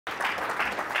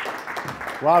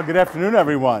Wow, good afternoon,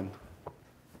 everyone.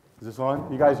 Is this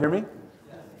on? You guys hear me?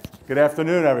 Good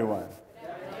afternoon, everyone.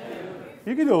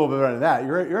 You can do a little bit better than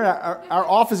that. Our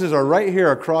offices are right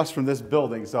here across from this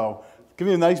building, so give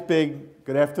me a nice big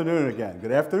good afternoon again.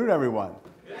 Good afternoon, everyone.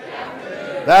 Good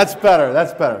afternoon. That's better,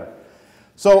 that's better.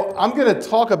 So I'm going to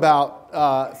talk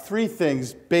about three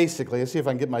things, basically. Let's see if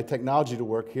I can get my technology to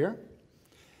work here.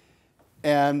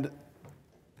 And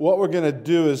what we're going to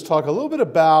do is talk a little bit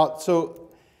about,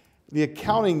 the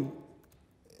accounting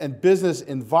and business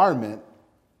environment.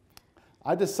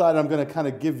 I decided I'm going to kind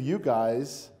of give you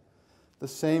guys the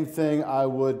same thing I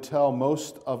would tell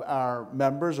most of our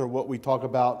members, or what we talk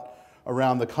about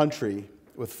around the country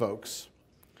with folks.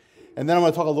 And then I'm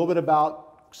going to talk a little bit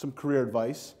about some career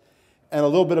advice and a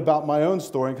little bit about my own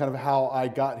story and kind of how I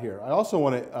got here. I also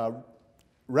want to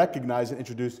recognize and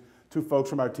introduce two folks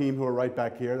from our team who are right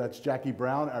back here. That's Jackie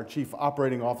Brown, our Chief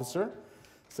Operating Officer.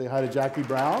 Say hi to Jackie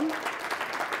Brown.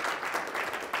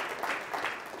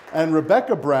 And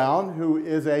Rebecca Brown, who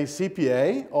is a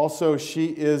CPA. Also, she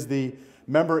is the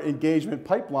Member Engagement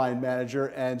Pipeline Manager,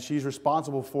 and she's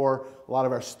responsible for a lot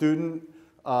of our Student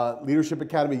Leadership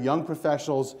Academy, young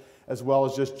professionals, as well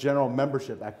as just general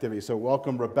membership activities. So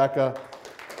welcome, Rebecca,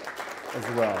 as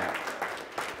well.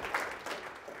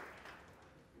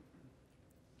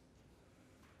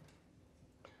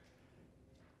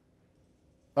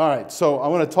 All right, so I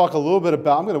want to talk a little bit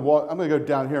about, I'm going to go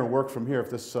down here and work from here if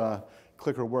this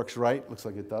clicker works right. Looks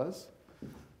like it does.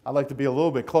 I'd like to be a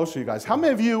little bit closer to you guys. How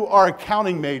many of you are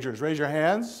accounting majors? Raise your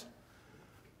hands.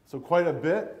 So quite a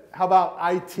bit. How about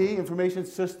IT, information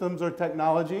systems or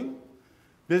technology?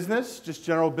 Business, just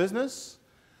general business?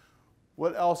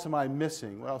 What else am I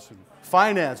missing? What else?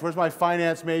 Finance. Where's my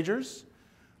finance majors?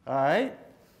 All right.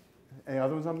 Any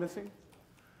other ones I'm missing?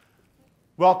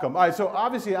 Welcome. All right, so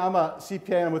obviously I'm a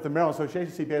CPA and I'm with the Maryland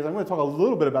Association of CPAs. I'm going to talk a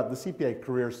little bit about the CPA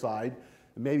career side,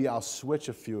 and maybe I'll switch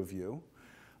a few of you.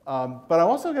 But I'm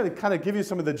also going to kind of give you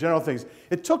some of the general things.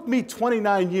 It took me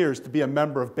 29 years to be a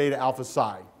member of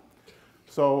Beta-Alpha-Psi.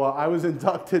 So I was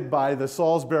inducted by the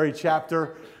Salisbury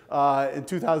chapter in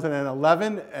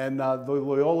 2011, and the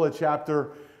Loyola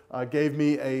chapter gave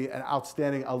me an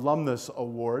outstanding alumnus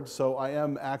award. So I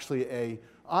am actually an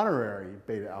honorary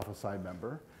Beta-Alpha-Psi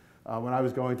member. When I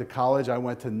was going to college, I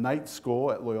went to night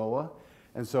school at Loyola,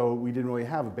 and so we didn't really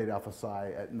have a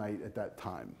Beta-Alpha-Psi at night at that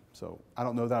time. So I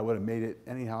don't know that I would have made it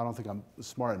anyhow. I don't think I'm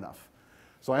smart enough.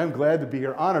 So I am glad to be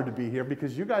here, honored to be here,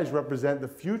 because you guys represent the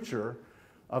future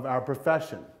of our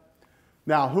profession.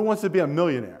 Now, who wants to be a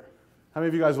millionaire? How many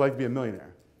of you guys would like to be a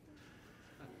millionaire?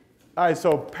 All right,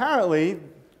 so apparently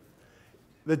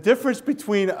the difference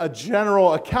between a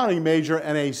general accounting major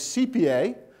and a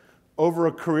CPA over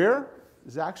a career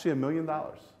is actually $1 million.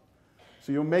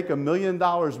 So you'll make $1 million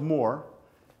more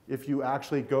if you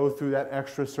actually go through that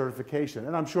extra certification.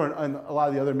 And I'm sure in a lot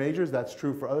of the other majors, that's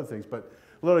true for other things. But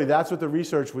literally, that's what the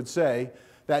research would say,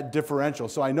 that differential.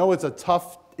 So I know it's a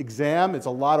tough exam. It's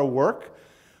a lot of work.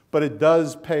 But it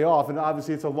does pay off. And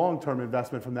obviously, it's a long-term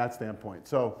investment from that standpoint.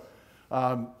 So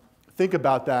think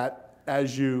about that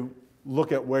as you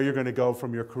look at where you're going to go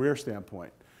from your career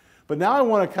standpoint. But now I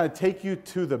want to kind of take you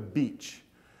to the beach.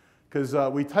 Because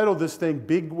we titled this thing,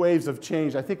 Big Waves of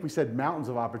Change. I think we said mountains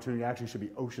of opportunity actually should be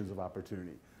oceans of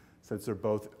opportunity, since they're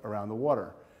both around the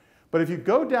water. But if you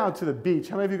go down to the beach,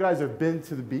 how many of you guys have been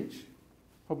to the beach?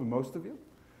 Hoping most of you,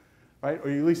 right? Or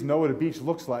you at least know what a beach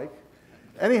looks like.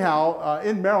 Anyhow,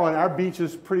 in Maryland, our beach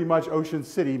is pretty much Ocean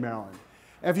City, Maryland.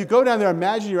 And if you go down there,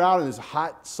 imagine you're out on this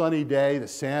hot, sunny day. The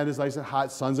sand is nice and hot,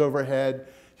 sun's overhead.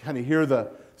 You kind of hear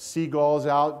the seagulls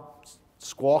out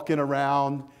squawking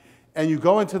around. And you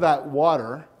go into that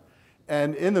water,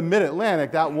 and in the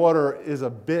mid-Atlantic, that water is a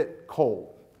bit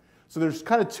cold. So there's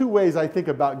kind of two ways I think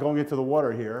about going into the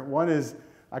water here. One is,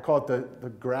 I call it the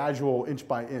gradual inch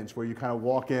by inch, where you kind of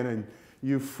walk in and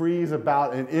you freeze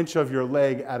about an inch of your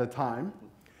leg at a time.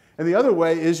 And the other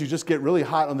way is you just get really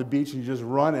hot on the beach and you just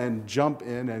run and jump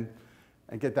in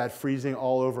and get that freezing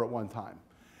all over at one time.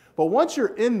 But once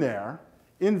you're in there,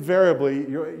 invariably,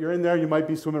 you're in there, you might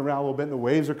be swimming around a little bit and the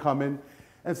waves are coming.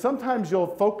 And sometimes you'll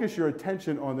focus your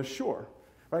attention on the shore,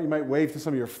 right? You might wave to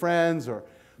some of your friends or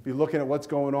be looking at what's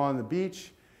going on the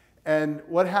beach. And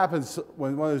what happens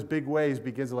when one of those big waves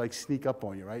begins to like sneak up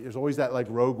on you, right? There's always that like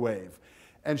rogue wave.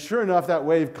 And sure enough, that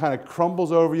wave kind of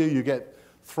crumbles over you. You get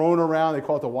thrown around. They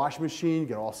call it the wash machine. You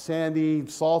get all sandy,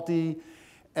 salty,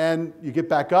 and you get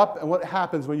back up. And what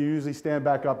happens when you usually stand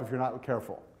back up if you're not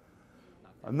careful?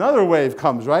 Another wave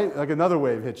comes, right? Like another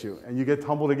wave hits you, and you get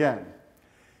tumbled again.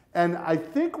 And I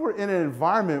think we're in an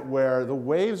environment where the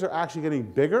waves are actually getting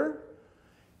bigger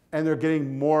and they're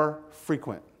getting more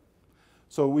frequent.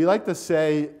 So we like to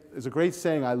say, there's a great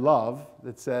saying I love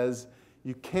that says,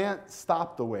 you can't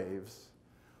stop the waves,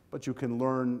 but you can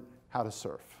learn how to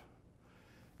surf.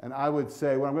 And I would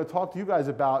say what I'm going to talk to you guys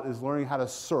about is learning how to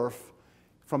surf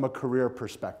from a career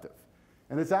perspective.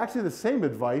 And it's actually the same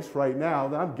advice right now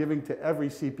that I'm giving to every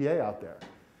CPA out there,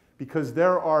 because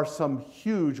there are some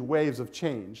huge waves of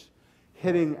change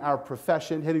hitting our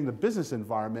profession, hitting the business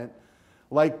environment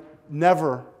like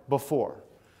never before.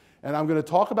 And I'm going to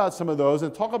talk about some of those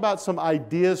and talk about some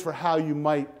ideas for how you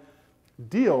might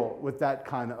deal with that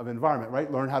kind of environment,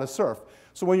 right? Learn how to surf.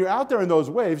 So when you're out there in those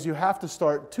waves, you have to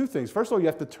start two things. First of all, you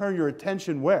have to turn your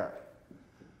attention where?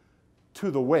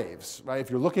 To the waves, right? If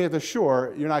you're looking at the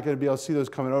shore, you're not going to be able to see those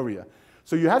coming over you.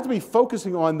 So you have to be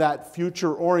focusing on that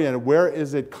future-oriented. Where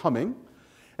is it coming?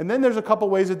 And then there's a couple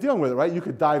ways of dealing with it, right? You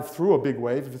could dive through a big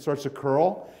wave. If it starts to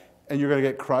curl and you're going to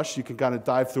get crushed, you can kind of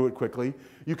dive through it quickly.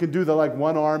 You can do the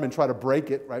one arm and try to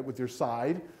break it, right, with your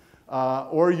side.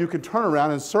 Or you can turn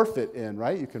around and surf it in,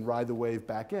 right? You can ride the wave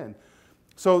back in.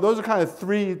 So those are kind of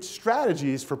three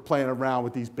strategies for playing around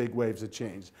with these big waves of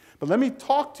change. But let me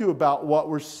talk to you about what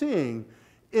we're seeing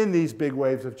in these big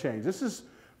waves of change. This is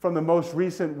from the most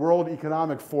recent World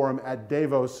Economic Forum at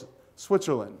Davos,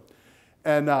 Switzerland.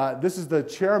 And this is the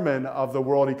chairman of the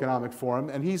World Economic Forum,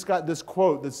 and he's got this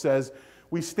quote that says,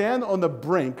 "We stand on the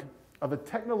brink of a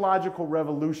technological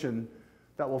revolution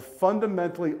that will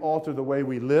fundamentally alter the way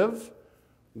we live,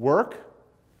 work,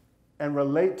 and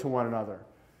relate to one another.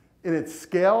 In its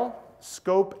scale,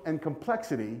 scope, and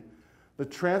complexity, the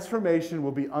transformation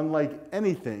will be unlike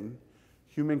anything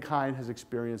humankind has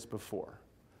experienced before."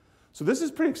 So this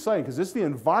is pretty exciting because this is the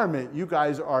environment you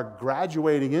guys are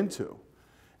graduating into.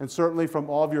 And certainly from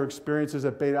all of your experiences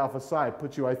at Beta-Alpha-Psi,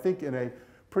 puts you, I think, in a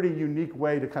pretty unique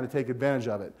way to kind of take advantage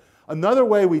of it. Another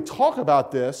way we talk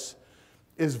about this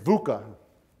is VUCA.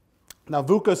 Now,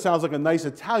 VUCA sounds like a nice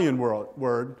Italian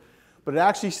word, but it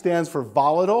actually stands for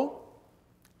volatile,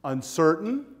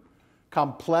 uncertain,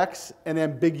 complex, and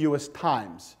ambiguous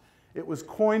times. It was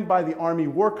coined by the Army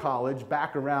War College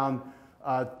back around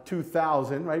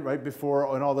 2000, right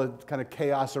before and all the kind of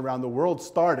chaos around the world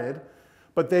started.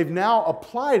 But they've now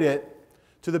applied it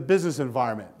to the business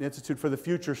environment. The Institute for the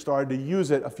Future started to use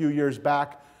it a few years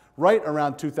back, right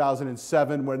around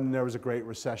 2007 when there was a great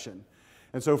recession.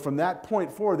 And so from that point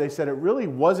forward, they said it really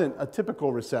wasn't a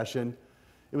typical recession.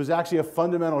 It was actually a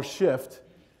fundamental shift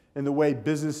in the way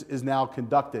business is now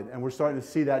conducted. And we're starting to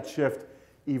see that shift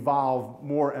evolve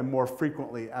more and more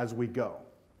frequently as we go.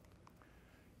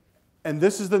 And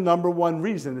this is the number one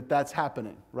reason that that's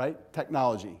happening, right?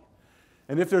 Technology.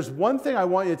 And if there's one thing I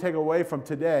want you to take away from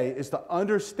today is to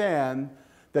understand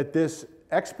that this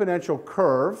exponential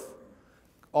curve,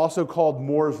 also called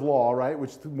Moore's Law, right?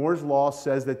 Which Moore's Law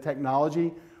says that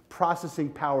technology processing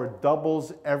power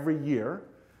doubles every year.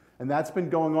 And that's been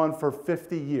going on for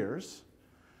 50 years.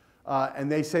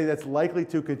 And they say that's likely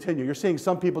to continue. You're seeing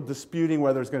some people disputing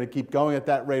whether it's going to keep going at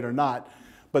that rate or not.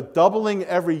 But doubling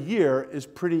every year is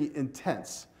pretty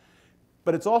intense.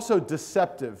 But it's also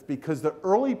deceptive because the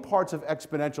early parts of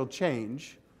exponential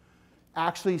change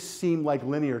actually seem like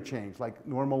linear change, like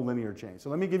normal linear change. So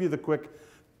let me give you the quick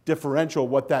differential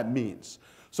what that means.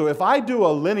 So if I do a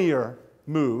linear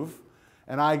move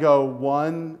and I go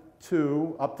 1,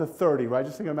 2, up to 30, right?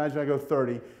 Just imagine I go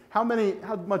 30. How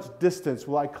much distance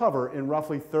will I cover in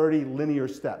roughly 30 linear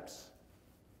steps?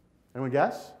 Anyone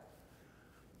guess?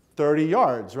 30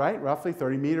 yards, right? Roughly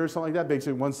 30 meters, something like that.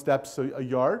 Basically, one step's a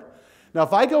yard. Now,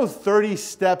 if I go 30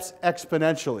 steps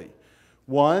exponentially,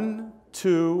 1,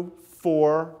 2,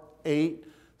 4, 8,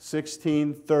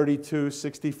 16, 32,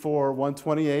 64,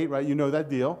 128, right? You know that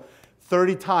deal.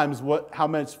 30 times, how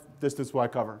much distance will I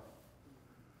cover?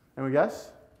 Anyone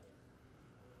guess?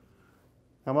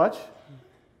 How much?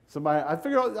 Somebody, I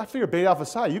figure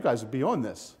Beta-Alpha-Psi, you guys would be on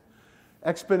this.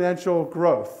 Exponential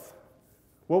growth.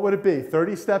 What would it be?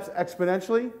 30 steps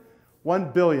exponentially?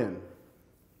 1 billion.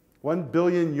 1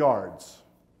 billion yards.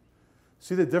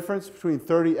 See the difference between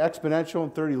 30 exponential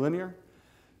and 30 linear?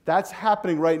 That's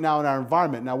happening right now in our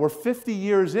environment. Now, we're 50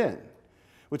 years in,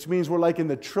 which means we're like in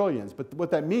the trillions. But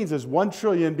what that means is 1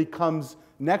 trillion becomes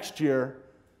next year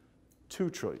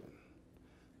 2 trillion.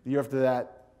 The year after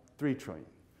that, 3 trillion.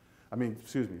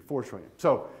 4 trillion.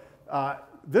 So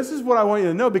this is what I want you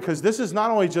to know, because this is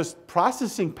not only just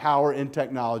processing power in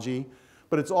technology,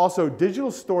 but it's also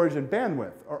digital storage and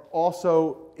bandwidth are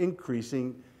also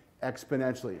increasing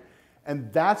exponentially.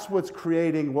 And that's what's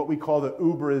creating what we call the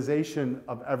Uberization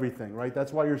of everything, right?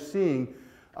 That's why you're seeing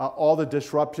all the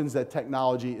disruptions that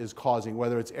technology is causing,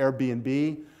 whether it's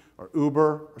Airbnb or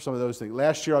Uber or some of those things.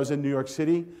 Last year I was in New York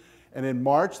City, And in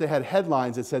March, they had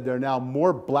headlines that said there are now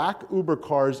more black Uber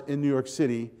cars in New York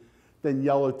City than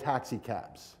yellow taxi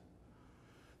cabs.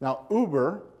 Now,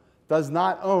 Uber does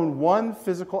not own one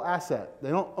physical asset. They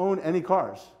don't own any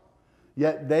cars.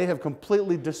 Yet they have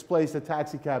completely displaced the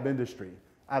taxi cab industry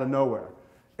out of nowhere.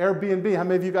 Airbnb, how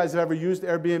many of you guys have ever used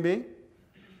Airbnb?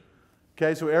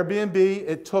 Okay, so Airbnb,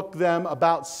 it took them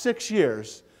about 6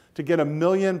 years to get 1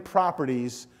 million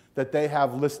properties that they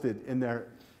have listed in their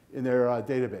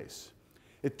database.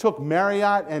 It took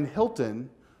Marriott and Hilton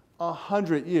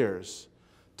 100 years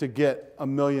to get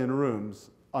 1 million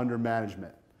rooms under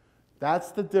management.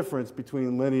 That's the difference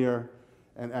between linear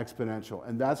and exponential.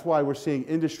 And that's why we're seeing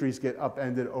industries get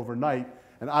upended overnight.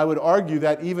 And I would argue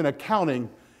that even accounting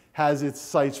has its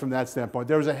sights from that standpoint.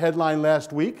 There was a headline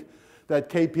last week that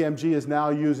KPMG is now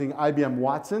using IBM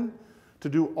Watson to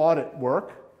do audit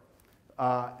work.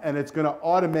 And it's going to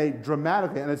automate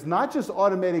dramatically. And it's not just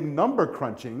automating number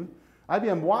crunching.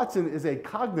 IBM Watson is a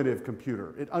cognitive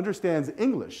computer. It understands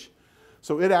English.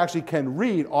 So it actually can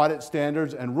read audit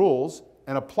standards and rules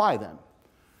and apply them.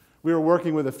 We were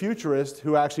working with a futurist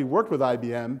who actually worked with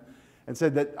IBM and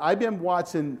said that IBM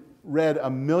Watson read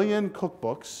 1 million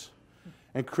cookbooks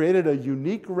and created a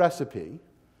unique recipe.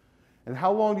 And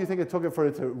how long do you think it took for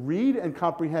it to read and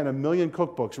comprehend 1 million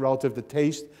cookbooks relative to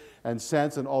taste and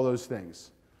sense and all those things?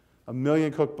 1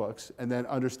 million cookbooks, and then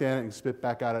understand it and spit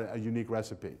back out a unique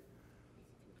recipe.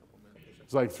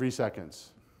 It's like 3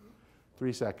 seconds.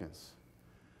 3 seconds.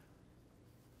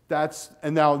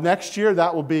 And now next year,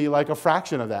 that will be like a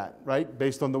fraction of that, right?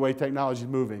 Based on the way technology is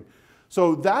moving.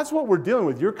 So that's what we're dealing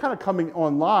with. You're kind of coming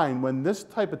online when this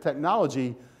type of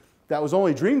technology that was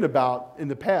only dreamed about in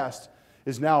the past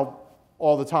is now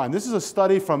all the time. This is a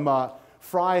study from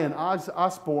Fry and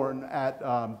Osborne at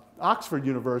Oxford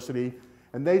University,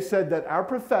 and they said that our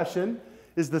profession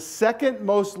is the second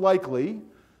most likely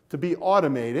to be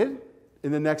automated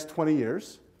in the next 20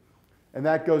 years. And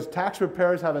that goes, tax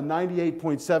preparers have a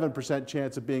 98.7%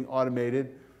 chance of being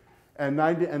automated, and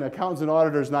accountants and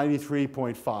auditors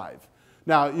 93.5%.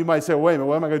 Now, you might say, wait a minute,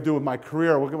 what am I going to do with my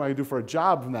career? What am I going to do for a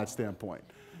job from that standpoint?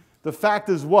 The fact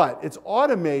is what? It's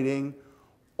automating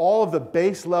all of the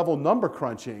base level number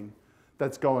crunching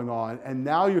that's going on, and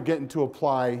now you're getting to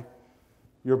apply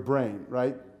your brain,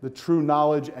 right? The true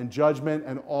knowledge and judgment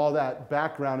and all that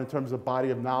background in terms of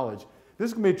body of knowledge. This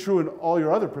is going to be true in all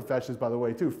your other professions, by the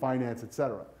way, too, finance, et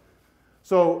cetera.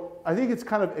 So I think it's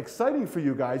kind of exciting for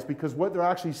you guys because what they're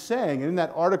actually saying, and in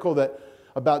that article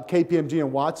about KPMG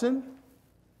and Watson,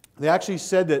 they actually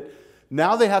said that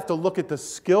now they have to look at the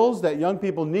skills that young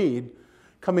people need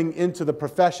coming into the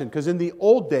profession. Because in the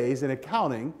old days in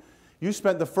accounting, you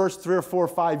spent the first 3 or 4 or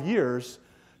 5 years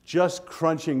just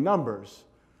crunching numbers.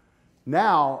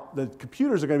 Now the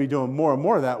computers are going to be doing more and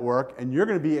more of that work, and you're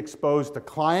going to be exposed to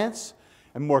clients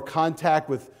and more contact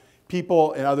with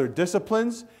people in other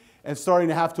disciplines and starting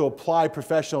to have to apply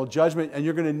professional judgment, and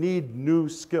you're going to need new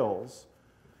skills.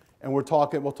 And we'll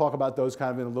talk about those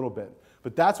kind of in a little bit.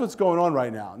 But that's what's going on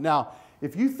right now. Now,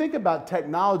 if you think about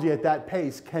technology at that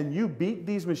pace, can you beat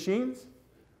these machines?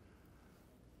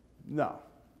 No,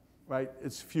 right?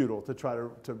 It's futile to try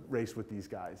to race with these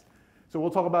guys. So we'll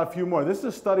talk about a few more. This is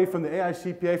a study from the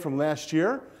AICPA from last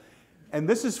year. And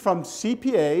this is from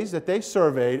CPAs that they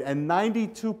surveyed, and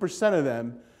 92% of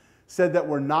them said that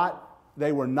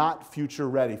they were not future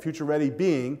ready. Future ready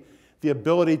being the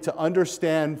ability to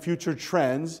understand future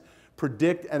trends,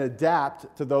 predict and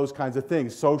adapt to those kinds of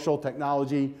things, social,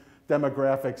 technology,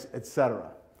 demographics, et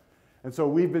cetera. And so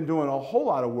we've been doing a whole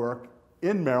lot of work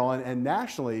in Maryland and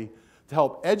nationally to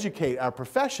help educate our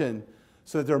profession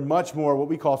so that they're much more what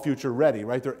we call future ready,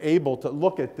 right? They're able to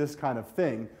look at this kind of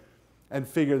thing and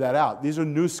figure that out. These are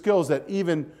new skills that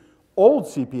even old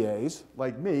CPAs,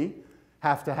 like me,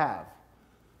 have to have.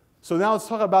 So now let's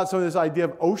talk about some of this idea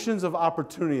of oceans of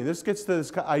opportunity. And this gets to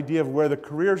this idea of where the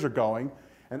careers are going.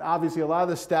 And obviously a lot of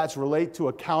the stats relate to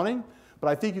accounting, but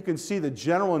I think you can see the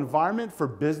general environment for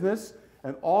business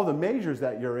and all the majors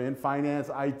that you're in, finance,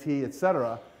 IT, et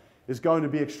cetera, is going to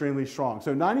be extremely strong.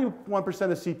 So 91%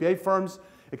 of CPA firms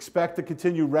expect to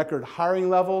continue record hiring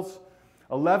levels.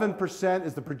 11%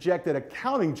 is the projected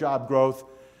accounting job growth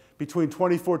between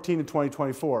 2014 and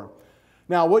 2024.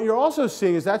 Now, what you're also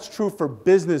seeing is that's true for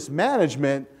business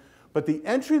management, but the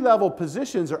entry-level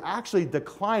positions are actually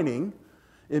declining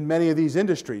in many of these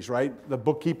industries, right? The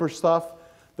bookkeeper stuff,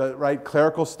 the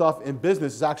clerical stuff in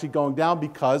business is actually going down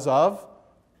because of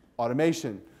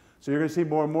automation. So you're going to see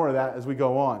more and more of that as we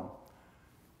go on.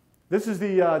 This is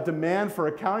the demand for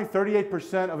accounting.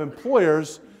 38% of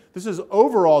employers, this is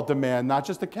overall demand, not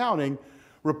just accounting,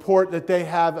 report that they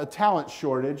have a talent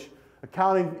shortage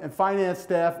Accounting and finance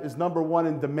staff is #1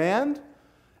 in demand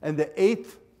and the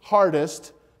 8th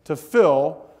hardest to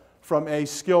fill from a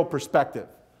skill perspective.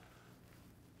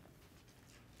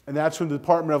 And that's from the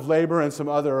Department of Labor and some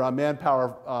other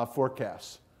manpower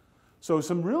forecasts. So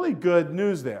some really good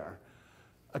news there.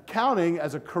 Accounting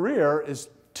as a career is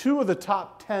 2 of the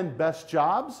top 10 best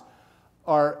jobs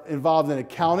are involved in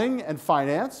accounting and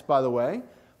finance, by the way.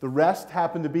 The rest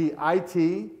happen to be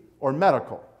IT or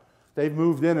medical. They've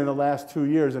moved in the last 2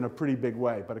 years in a pretty big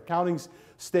way, but accounting's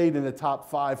stayed in the top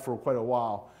 5 for quite a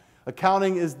while.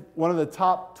 Accounting is one of the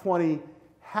top 20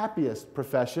 happiest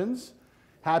professions.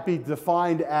 Happy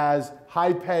defined as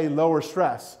high pay, lower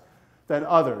stress than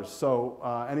others. So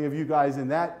any of you guys in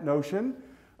that notion,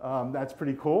 that's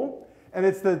pretty cool. And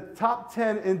it's the top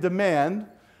 10 in demand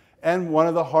and one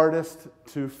of the hardest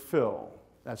to fill.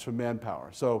 That's from Manpower.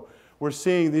 So we're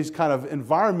seeing these kind of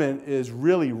environment is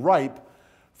really ripe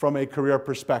from a career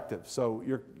perspective. So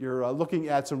you're looking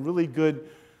at some really good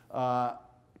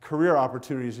career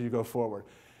opportunities as you go forward.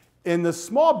 In the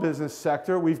small business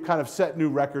sector, we've kind of set new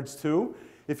records too.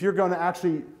 If you're going to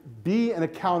actually be an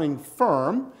accounting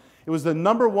firm, it was the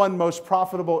 #1 most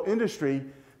profitable industry.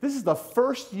 This is the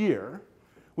first year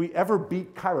we ever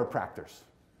beat chiropractors.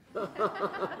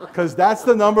 Because that's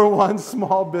the #1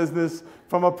 small business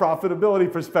from a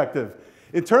profitability perspective.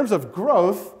 In terms of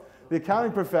growth, the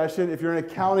accounting profession, if you're in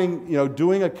accounting,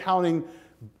 doing accounting,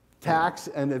 tax,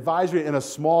 and advisory in a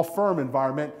small firm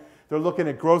environment, they're looking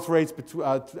at growth rates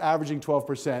averaging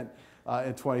 12%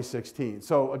 in 2016.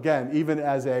 So again, even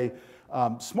as a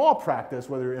small practice,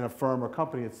 whether you're in a firm or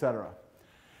company, et cetera.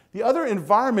 The other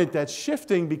environment that's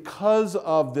shifting because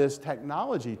of this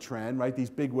technology trend, right, these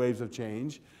big waves of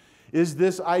change, is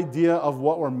this idea of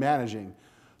what we're managing.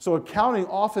 So accounting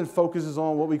often focuses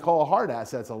on what we call hard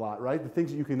assets a lot, right? The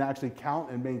things that you can actually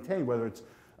count and maintain, whether it's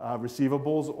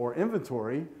receivables or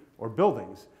inventory or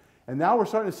buildings. And now we're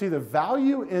starting to see the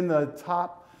value in the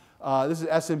top, this is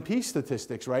S&P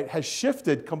statistics, right, has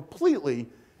shifted completely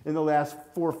in the last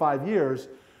 4 or 5 years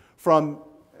from,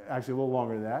 actually a little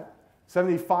longer than that,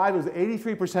 75 was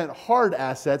 83% hard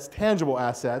assets, tangible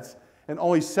assets, and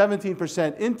only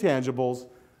 17% intangibles,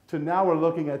 to now we're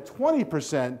looking at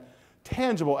 20%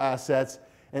 tangible assets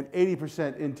and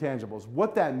 80% intangibles.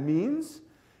 What that means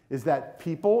is that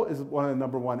people is one of the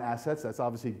 #1 assets. That's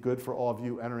obviously good for all of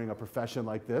you entering a profession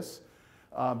like this.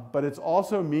 But it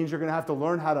also means you're going to have to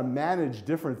learn how to manage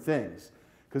different things.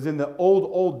 Because in the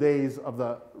old days of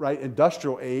the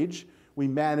industrial age, we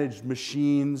managed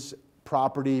machines,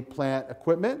 property, plant,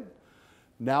 equipment.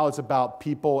 Now it's about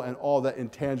people and all the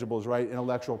intangibles, right?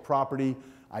 Intellectual property,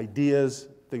 ideas,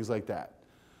 things like that.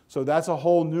 So that's a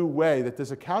whole new way that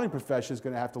this accounting profession is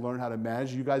going to have to learn how to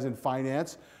manage. You guys in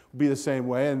finance will be the same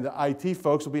way, and the IT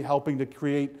folks will be helping to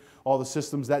create all the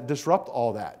systems that disrupt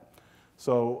all that.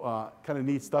 So kind of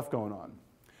neat stuff going on.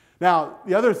 Now,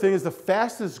 the other thing is the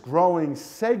fastest growing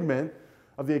segment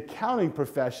of the accounting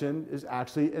profession is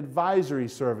actually advisory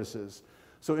services.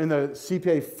 So in the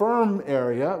CPA firm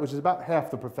area, which is about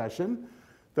half the profession,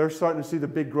 they're starting to see the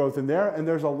big growth in there, and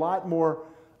there's a lot more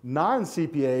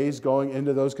non-CPAs going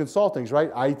into those consultings,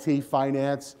 right? IT,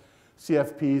 finance,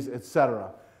 CFPs, et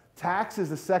cetera. Tax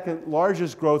is the second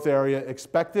largest growth area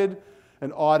expected,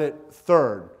 and audit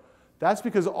third. That's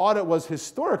because audit was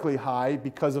historically high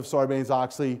because of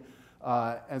Sarbanes-Oxley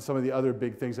and some of the other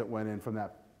big things that went in from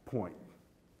that point.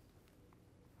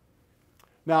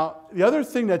 Now, the other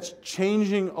thing that's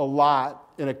changing a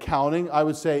lot in accounting, I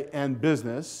would say, and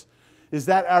business, is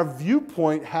that our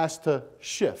viewpoint has to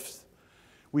shift.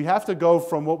 We have to go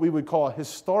from what we would call a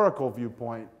historical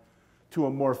viewpoint to a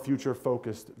more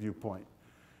future-focused viewpoint.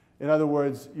 In other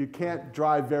words, you can't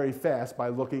drive very fast by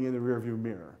looking in the rearview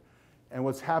mirror. And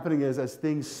what's happening is as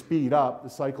things speed up, the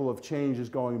cycle of change is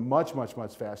going much, much,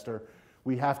 much faster.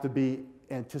 We have to be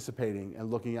anticipating and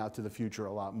looking out to the future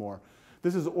a lot more.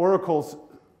 This is Oracle's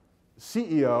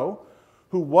CEO,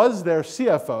 who was their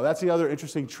CFO. That's the other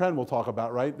interesting trend we'll talk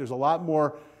about, right? There's a lot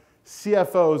more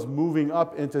CFOs moving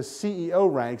up into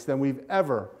CEO ranks than we've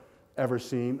ever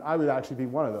seen. I would actually be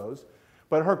one of those.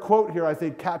 But her quote here, I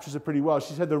think, captures it pretty well.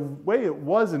 She said, the way it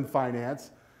was in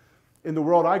finance, in the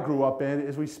world I grew up in,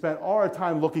 is we spent all our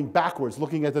time looking backwards,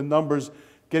 looking at the numbers,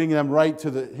 getting them right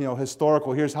to the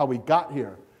historical, here's how we got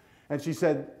here. And she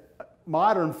said,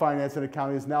 modern finance and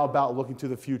accounting is now about looking to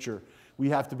the future. We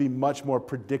have to be much more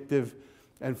predictive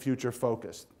and future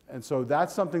focused. And so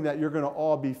that's something that you're going to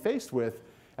all be faced with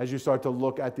as you start to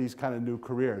look at these kind of new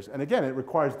careers. And again, it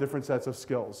requires different sets of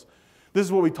skills. This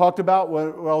is what we talked about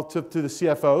relative to the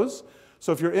CFOs.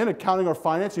 So if you're in accounting or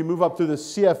finance, you move up to the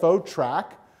CFO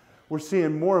track, we're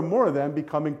seeing more and more of them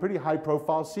becoming pretty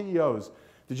high-profile CEOs.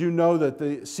 Did you know that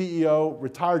the CEO,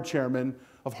 retired chairman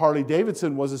of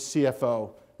Harley-Davidson, was a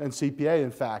CFO and CPA,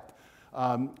 in fact?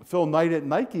 Phil Knight at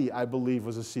Nike, I believe,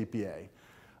 was a CPA.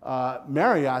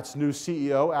 Marriott's new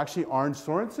CEO, actually Arne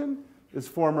Sorensen, is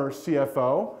former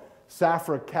CFO.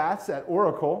 Safra Catz at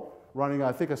Oracle, running,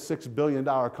 I think, a $6 billion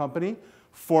company,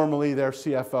 formerly their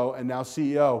CFO and now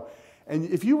CEO. And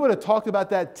if you would have talked about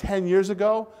that 10 years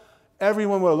ago,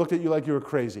 everyone would have looked at you like you were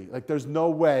crazy. Like, there's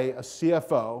no way a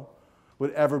CFO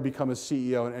would ever become a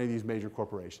CEO in any of these major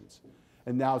corporations.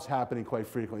 And now it's happening quite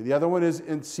frequently. The other one is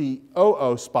in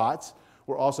COO spots.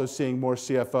 We're also seeing more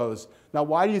CFOs. Now,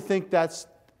 why do you think that's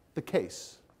the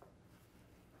case?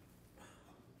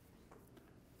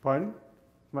 Pardon?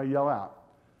 Might yell out.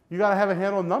 You got to have a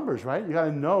handle on numbers, right? You got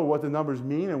to know what the numbers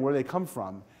mean and where they come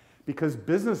from, because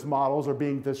business models are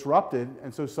being disrupted,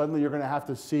 and so suddenly you're going to have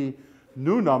to see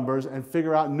new numbers and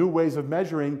figure out new ways of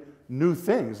measuring new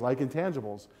things like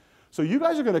intangibles. So you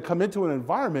guys are going to come into an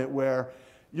environment where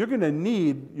you're going to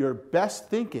need your best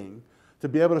thinking to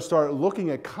be able to start looking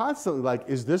at constantly, like,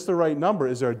 is this the right number?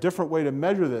 Is there a different way to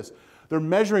measure this? They're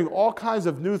measuring all kinds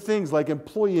of new things like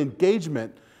employee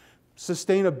engagement,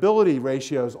 sustainability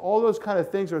ratios. All those kind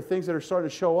of things are things that are starting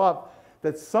to show up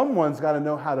that someone's got to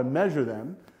know how to measure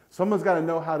them. Someone's got to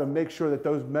know how to make sure that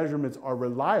those measurements are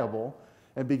reliable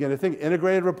and begin to think.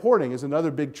 Integrated reporting is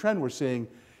another big trend we're seeing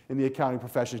in the accounting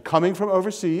profession, coming from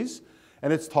overseas,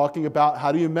 and it's talking about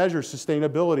how do you measure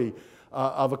sustainability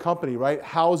of a company, right?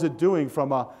 How is it doing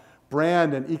from a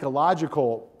brand and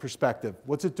ecological perspective?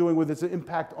 What's it doing with its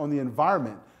impact on the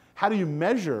environment? How do you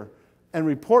measure and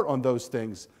report on those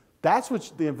things? That's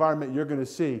what the environment you're going to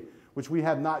see, which we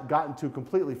have not gotten to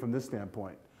completely from this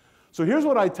standpoint. So here's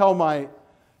what I tell my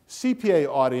CPA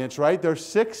audience, right? There's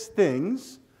 6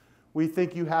 things we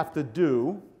think you have to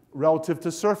do relative to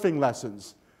surfing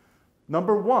lessons.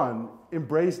 Number 1,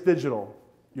 embrace digital.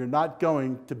 You're not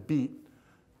going to beat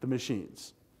the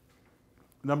machines.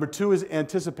 Number 2 is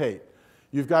anticipate.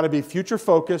 You've got to be future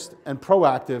focused and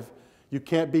proactive. You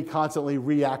can't be constantly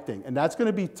reacting. And that's going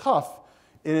to be tough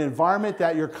in an environment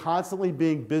that you're constantly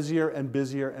being busier and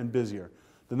busier and busier.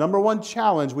 The number 1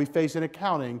 challenge we face in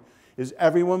accounting is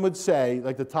everyone would say,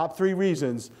 like the top 3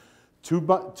 reasons, too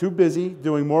busy,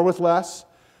 doing more with less,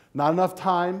 not enough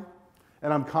time,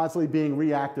 and I'm constantly being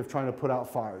reactive trying to put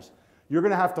out fires. You're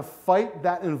going to have to fight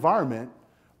that environment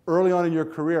early on in your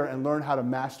career and learn how to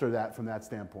master that from that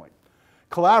standpoint.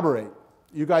 Collaborate.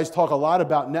 You guys talk a lot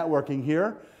about networking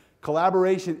here.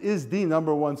 Collaboration is the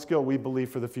number 1 skill we believe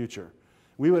for the future.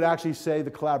 We would actually say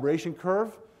the collaboration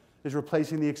curve is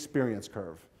replacing the experience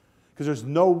curve, because there's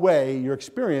no way your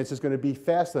experience is going to be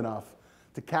fast enough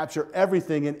to capture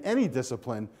everything in any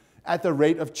discipline at the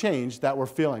rate of change that we're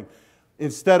feeling.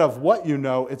 Instead of what you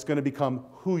know, it's going to become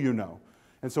who you know.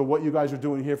 And so what you guys are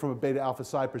doing here from a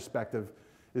Beta-Alpha-Psi perspective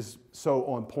is so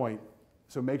on point.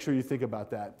 So make sure you think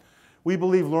about that. We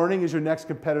believe learning is your next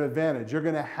competitive advantage. You're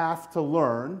going to have to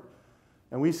learn,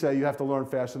 and we say you have to learn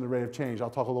faster than the rate of change. I'll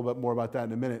talk a little bit more about that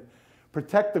in a minute.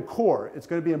 Protect the core. It's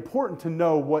going to be important to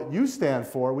know what you stand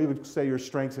for. We would say your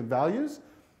strengths and values.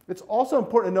 It's also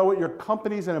important to know what your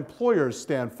companies and employers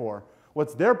stand for.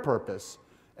 What's their purpose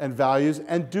and values,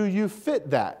 and do you fit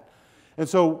that? And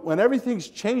so when everything's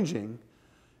changing,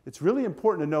 it's really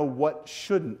important to know what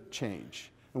shouldn't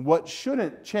change. And what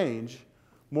shouldn't change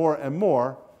more and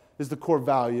more is the core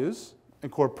values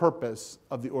and core purpose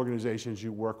of the organizations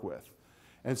you work with.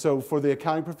 And so for the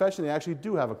accounting profession, they actually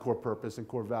do have a core purpose and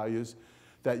core values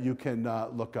that you can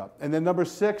look up. And then number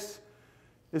 6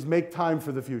 is make time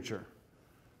for the future.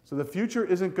 So the future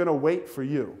isn't going to wait for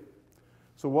you.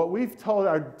 So what we've told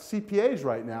our CPAs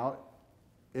right now,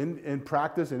 in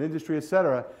practice, in industry, et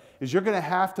cetera, is you're going to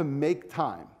have to make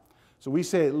time. So we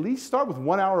say at least start with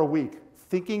 1 hour a week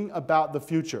thinking about the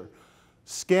future,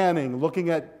 scanning, looking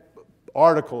at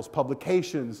articles,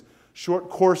 publications, short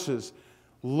courses.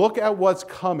 Look at what's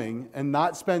coming and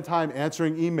not spend time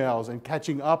answering emails and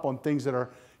catching up on things that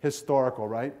are historical,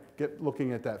 right? Get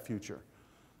looking at that future.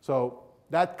 So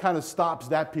that kind of stops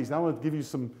that piece. Now I want to give you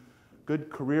some good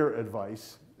career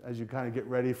advice as you kind of get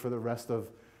ready for the rest of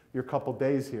your couple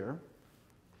days here.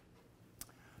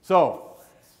 So,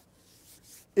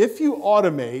 if you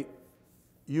automate,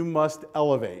 you must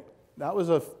elevate. That was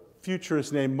a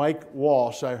futurist named Mike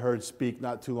Walsh I heard speak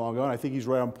not too long ago, and I think he's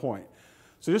right on point.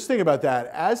 So just think about that.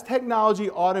 As technology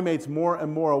automates more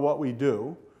and more of what we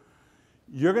do,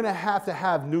 you're going to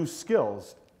have new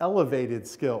skills, elevated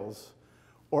skills,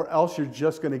 or else you're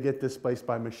just going to get displaced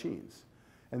by machines.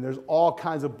 And there's all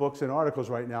kinds of books and articles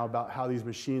right now about how these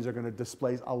machines are going to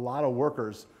displace a lot of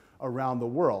workers around the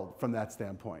world from that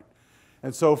standpoint.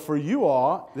 And so for you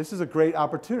all, this is a great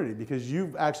opportunity because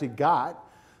you've actually got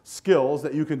skills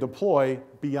that you can deploy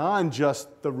beyond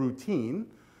just the routine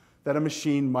that a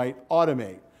machine might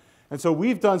automate. And so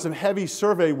we've done some heavy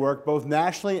survey work, both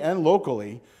nationally and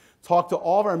locally, talked to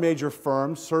all of our major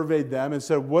firms, surveyed them, and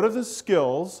said, what are the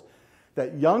skills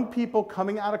that young people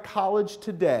coming out of college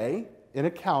today, in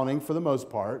accounting for the most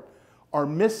part, are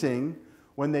missing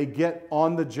when they get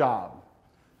on the job?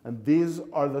 And these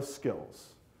are the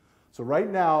skills. So right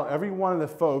now, every one of the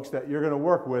folks that you're going to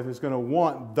work with is going to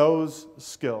want those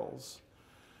skills.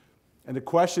 And the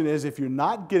question is, if you're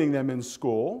not getting them in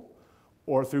school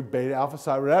or through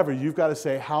Beta-Alpha-Psi, whatever, you've got to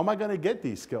say, how am I going to get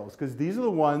these skills? Because these are the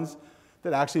ones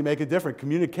that actually make a difference.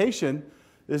 Communication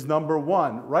is number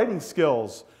one. Writing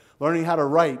skills, learning how to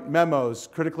write memos,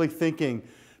 critically thinking,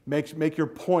 make your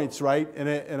points, right, in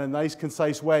a nice,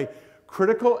 concise way.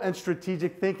 Critical and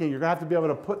strategic thinking, you're going to have to be able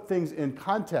to put things in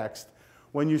context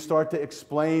when you start to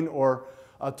explain or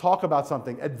talk about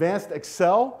something. Advanced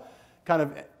Excel, kind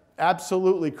of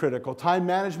absolutely critical. Time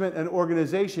management and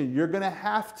organization, you're going to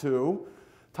have to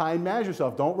time manage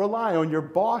yourself. Don't rely on your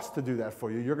boss to do that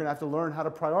for you. You're going to have to learn how to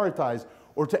prioritize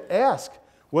or to ask.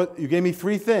 You gave me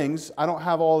 3 things. I don't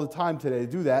have all the time today to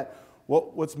do that.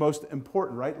 What's most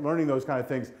important, right? Learning those kind of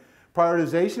things.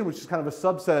 Prioritization, which is kind of a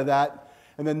subset of that.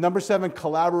 And then number 7,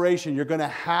 collaboration. You're going to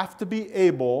have to be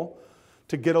able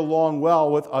to get along well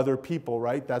with other people,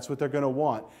 right? That's what they're going to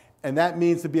want. And that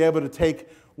means to be able to take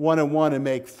 1 and 1 and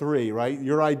make 3, right?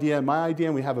 Your idea and my idea,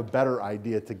 and we have a better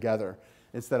idea together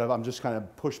instead of I'm just kind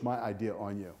of push my idea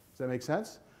on you. Does that make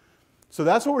sense? So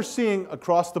that's what we're seeing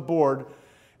across the board.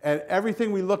 And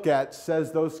everything we look at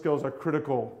says those skills are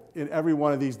critical in every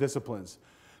one of these disciplines.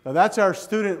 Now that's our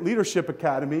Student Leadership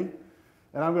Academy.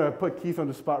 And I'm going to put Keith on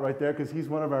the spot right there because he's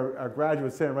one of our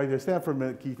graduates standing right there. Stand for a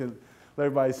minute, Keith, and let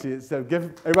everybody see it. So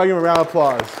everybody give him a round of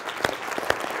applause.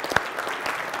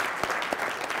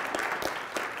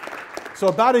 So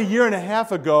about 1.5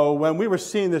 years ago, when we were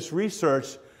seeing this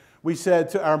research, we said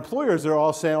to our employers, they're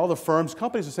all saying, all the firms,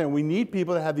 companies are saying, we need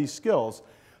people to have these skills.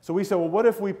 So we said, well, what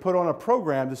if we put on a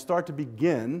program to start to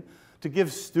begin to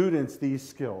give students these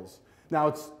skills? Now,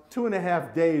 it's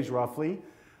 2.5 days, roughly.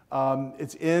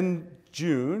 It's in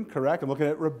June, correct? I'm looking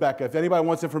at Rebecca. If anybody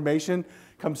wants information,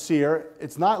 come see her.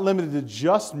 It's not limited to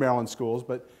just Maryland schools,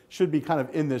 but should be kind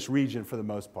of in this region for the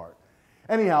most part.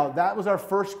 Anyhow, that was our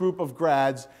first group of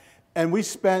grads. And we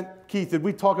spent, Keith, did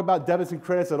we talk about debits and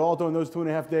credits at all during those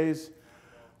 2.5 days?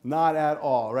 Not at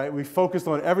all, right? We focused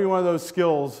on every one of those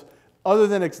skills other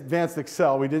than advanced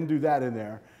Excel. We didn't do that in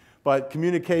there. But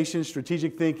communication,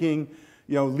 strategic thinking,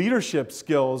 leadership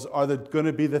skills are going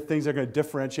to be the things that are going to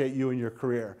differentiate you in your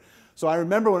career. So I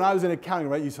remember when I was in accounting,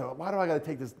 right, you said, why do I got to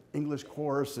take this English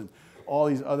course and all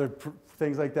these other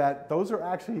things like that? Those are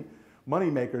actually money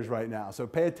makers right now. So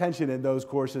pay attention in those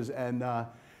courses and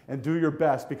do your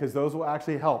best because those will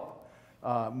actually help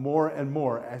more and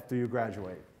more after you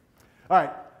graduate. All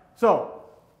right, so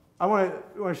I want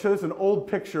to show this an old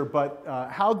picture, but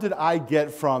how did I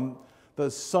get from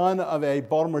the son of a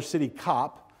Baltimore City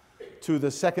cop to the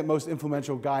second most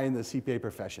influential guy in the CPA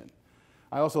profession?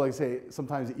 I also like to say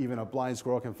sometimes even a blind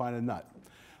squirrel can find a nut.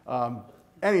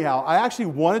 Anyhow, I actually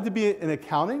wanted to be in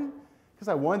accounting because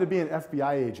I wanted to be an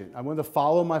FBI agent. I wanted to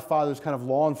follow my father's kind of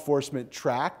law enforcement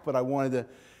track, but I wanted to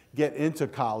get into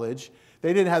college.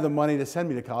 They didn't have the money to send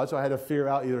me to college, so I had to figure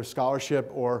out either a scholarship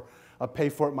or pay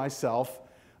for it myself.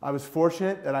 I was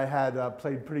fortunate that I had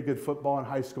played pretty good football in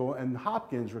high school, and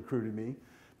Hopkins recruited me.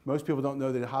 Most people don't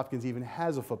know that Hopkins even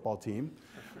has a football team,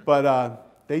 but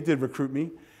they did recruit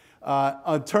me.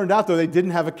 It turned out, though, they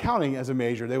didn't have accounting as a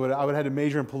major. I would have had to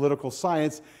major in political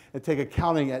science and take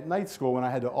accounting at night school when I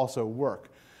had to also work.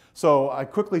 So I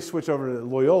quickly switched over to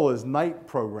Loyola's night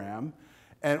program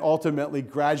and ultimately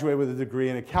graduated with a degree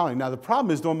in accounting. Now, the problem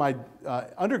is during my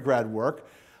undergrad work,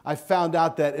 I found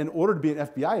out that in order to be an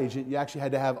FBI agent, you actually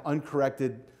had to have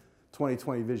uncorrected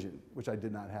 20/20 vision, which I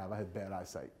did not have. I had bad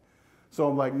eyesight. So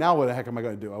I'm like, now what the heck am I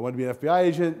going to do? I want to be an FBI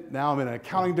agent. Now I'm in an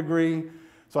accounting degree.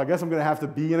 So I guess I'm going to have to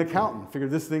be an accountant, figure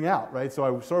this thing out, right? So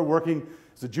I started working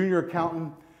as a junior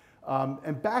accountant.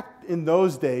 And back in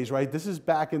those days, right, this is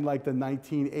back in like the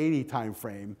 1980 time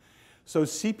frame. So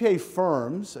CPA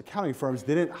firms, accounting firms,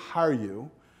 didn't hire you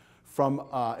from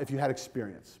if you had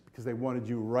experience because they wanted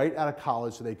you right out of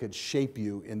college so they could shape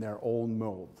you in their own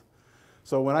mold.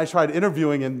 So when I tried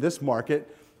interviewing in this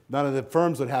market, none of the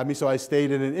firms would have me, so I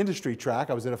stayed in an industry track.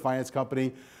 I was in a finance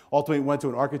company, ultimately went to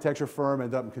an architecture firm,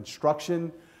 ended up in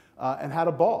construction, and had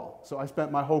a ball. So I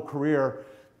spent my whole career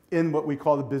in what we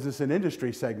call the business and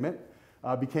industry segment,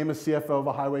 became a CFO of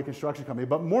a highway construction company.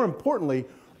 But more importantly,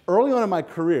 early on in my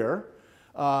career,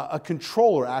 a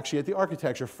controller actually at the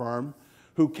architecture firm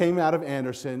who came out of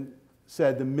Anderson,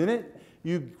 said, the minute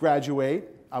you graduate,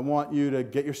 I want you to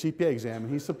get your CPA exam.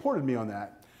 And he supported me on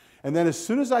that. And then as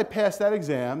soon as I passed that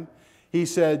exam, he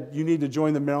said, you need to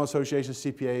join the Maryland Association of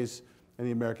CPAs and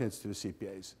the American Institute of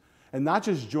CPAs. And not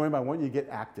just join, but I want you to get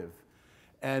active.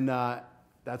 And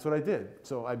that's what I did.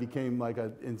 So I became like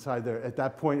inside there. At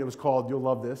that point, it was called, you'll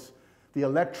love this, the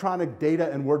Electronic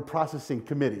Data and Word Processing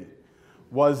Committee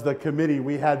was the committee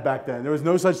we had back then. There was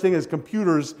no such thing as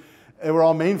computers. They were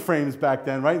all mainframes back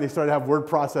then, right? They started to have word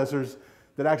processors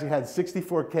that actually had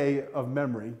 64K of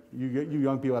memory. You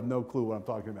young people have no clue what I'm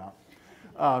talking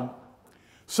about.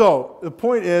 So the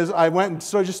point is, I went and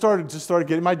so just started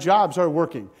getting my job, started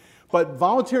working. But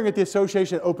volunteering at the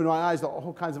association opened my eyes to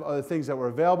all kinds of other things that were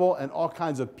available and all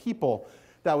kinds of people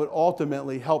that would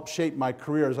ultimately help shape my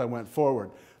career as I went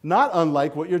forward. Not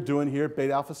unlike what you're doing here at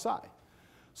Beta-Alpha-Psi.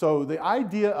 So the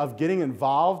idea of getting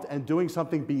involved and doing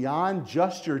something beyond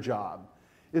just your job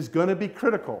is going to be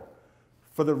critical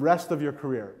for the rest of your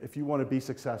career if you want to be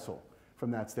successful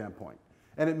from that standpoint.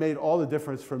 And it made all the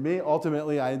difference for me.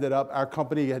 Ultimately, I ended up, our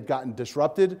company had gotten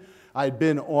disrupted. I had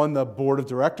been on the board of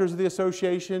directors of the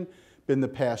association, been the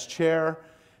past chair,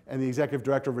 and the executive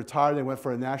director retired. They went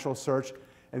for a national search,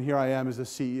 and here I am as the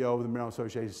CEO of the Maryland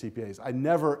Association of CPAs. I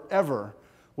never, ever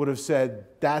would have said,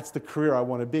 that's the career I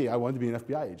want to be. I wanted to be an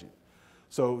FBI agent.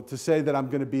 So to say that I'm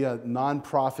going to be a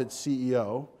nonprofit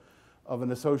CEO of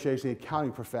an association in the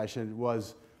accounting profession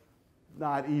was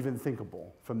not even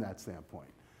thinkable from that standpoint.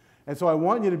 And so I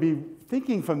want you to be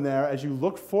thinking from there as you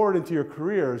look forward into your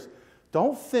careers,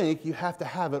 don't think you have to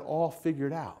have it all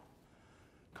figured out,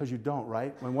 because you don't,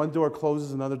 right? When one door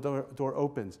closes, another door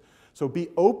opens. So be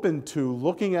open to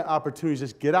looking at opportunities.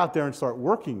 Just get out there and start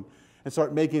working and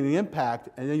start making an impact,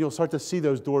 and then you'll start to see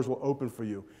those doors will open for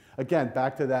you. Again,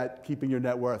 back to that keeping your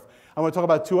net worth. I want to talk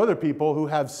about two other people who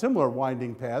have similar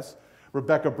winding paths.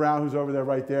 Rebecca Brown, who's over there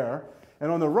right there, and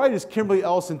on the right is Kimberly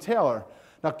Ellison Taylor.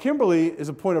 Now, Kimberly is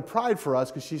a point of pride for us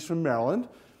because she's from Maryland.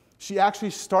 She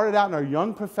actually started out in our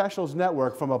Young Professionals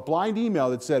Network from a blind email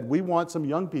that said, we want some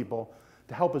young people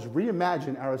to help us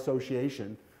reimagine our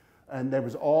association. And it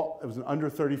was an under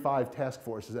 35 task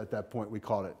forces at that point, we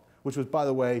called it, which was, by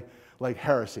the way, like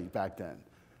heresy back then.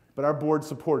 But our board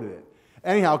supported it.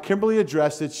 Anyhow, Kimberly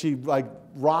addressed it. She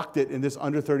rocked it in this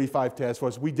under 35 task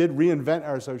force. We did reinvent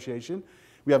our association.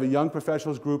 We have a young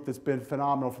professionals group that's been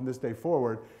phenomenal from this day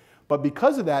forward. But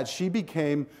because of that, she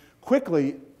became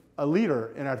quickly a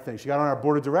leader in our thing. She got on our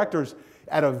board of directors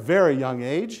at a very young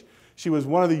age. She was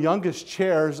one of the youngest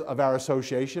chairs of our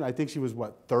association. I think she was,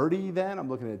 what, 30 then? I'm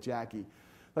looking at Jackie.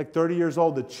 Like 30 years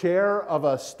old, the chair of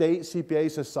a state CPA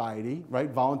society, right,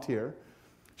 volunteer.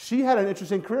 She had an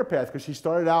interesting career path because she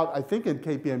started out, I think, in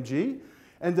KPMG,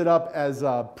 ended up as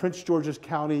Prince George's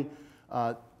County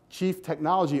Chief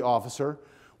Technology Officer,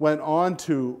 went on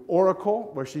to Oracle,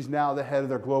 where she's now the head of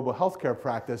their global healthcare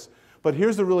practice. But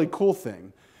here's the really cool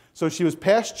thing. So she was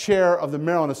past chair of the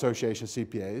Maryland Association of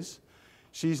CPAs.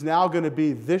 She's now going to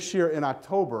be, this year in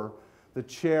October, the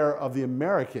chair of the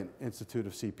American Institute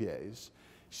of CPAs.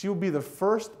 She will be the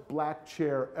first black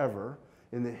chair ever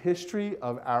in the history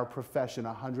of our profession,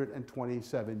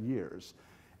 127 years.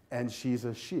 And she's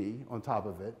a she on top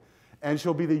of it. And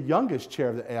she'll be the youngest chair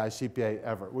of the AICPA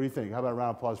ever. What do you think? How about a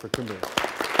round of applause for Kimberly?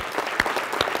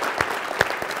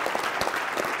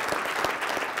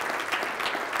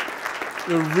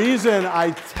 The reason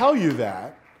I tell you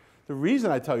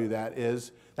that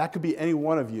is that could be any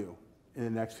one of you in the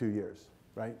next few years,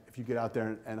 right? If you get out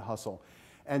there and hustle.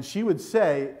 And she would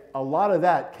say a lot of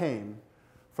that came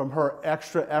from her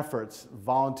extra efforts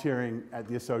volunteering at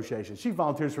the association. She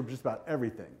volunteers for just about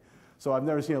everything. So I've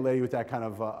never seen a lady with that kind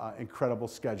of incredible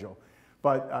schedule.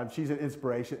 But she's an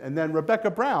inspiration. And then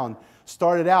Rebecca Brown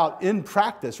started out in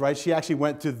practice, right? She actually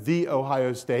went to The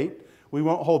Ohio State. We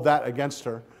won't hold that against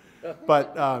her.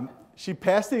 But she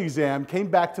passed the exam, came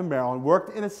back to Maryland,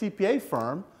 worked in a CPA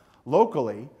firm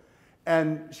locally,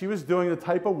 and she was doing the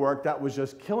type of work that was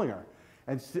just killing her.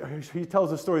 And she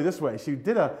tells the story this way. She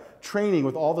did a training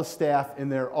with all the staff in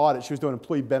their audit. She was doing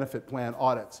employee benefit plan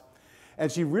audits.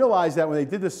 And she realized that when they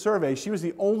did this survey, she was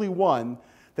the only one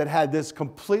that had this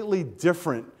completely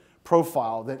different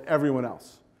profile than everyone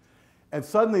else. And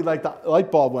suddenly, like, the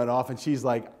light bulb went off, and she's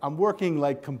like, I'm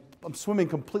swimming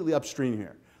completely upstream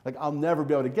here. Like, I'll never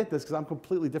be able to get this because I'm a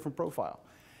completely different profile.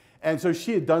 And so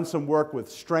she had done some work with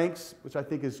strengths, which I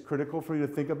think is critical for you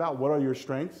to think about. What are your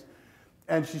strengths?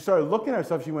 And she started looking at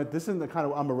herself. She went, this isn't the kind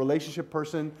of, I'm a relationship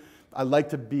person. I like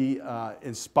to be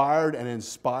inspired and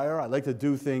inspire. I like to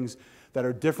do things that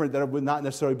are different, that would not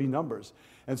necessarily be numbers.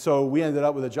 And so we ended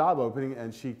up with a job opening,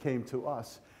 and she came to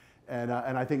us. And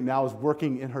I think now is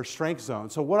working in her strength zone.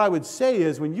 So what I would say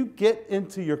is when you get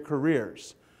into your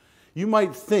careers, you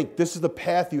might think this is the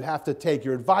path you have to take.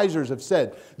 Your advisors have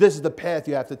said this is the path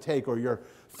you have to take, or your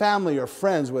family or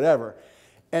friends, whatever.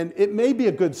 And it may be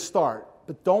a good start,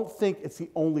 but don't think it's the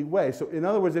only way. So in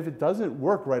other words, if it doesn't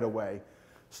work right away,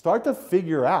 start to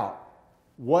figure out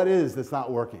what is that's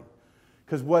not working.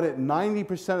 Because what it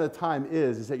 90% of the time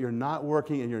is that you're not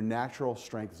working in your natural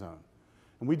strength zone.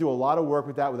 And we do a lot of work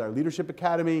with that with our Leadership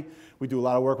Academy. We do a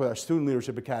lot of work with our Student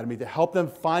Leadership Academy to help them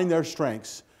find their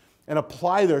strengths and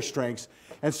apply their strengths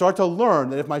and start to learn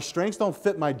that if my strengths don't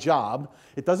fit my job,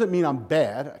 it doesn't mean I'm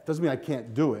bad. It doesn't mean I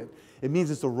can't do it. It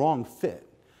means it's the wrong fit.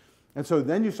 And so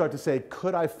then you start to say,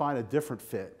 could I find a different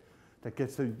fit that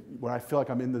gets to where I feel like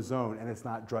I'm in the zone and it's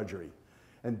not drudgery?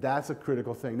 And that's a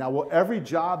critical thing. Now, will every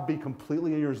job be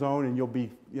completely in your zone and you'll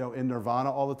be in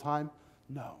nirvana all the time?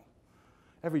 No.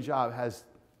 Every job has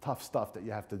tough stuff that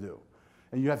you have to do.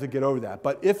 And you have to get over that.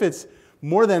 But if it's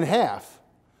more than half,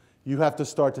 you have to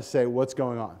start to say, what's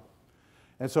going on?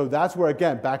 And so that's where,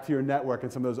 again, back to your network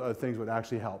and some of those other things would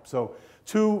actually help. So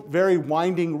 2 very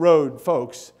winding road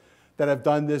folks that have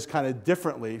done this kind of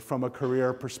differently from a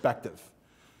career perspective.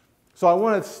 So I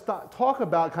want to talk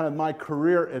about kind of my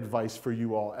career advice for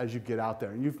you all as you get out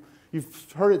there. And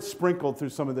you've heard it sprinkled through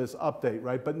some of this update,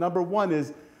 right? But number 1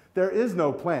 is there is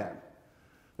no plan.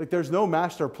 Like there's no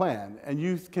master plan. And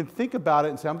you can think about it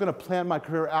and say, I'm going to plan my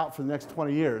career out for the next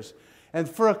 20 years. And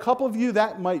for a couple of you,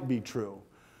 that might be true.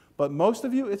 But most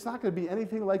of you, it's not going to be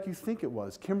anything like you think it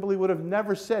was. Kimberly would have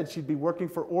never said she'd be working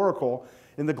for Oracle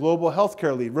in the global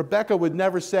healthcare lead. Rebecca would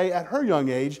never say at her young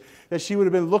age that she would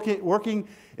have been working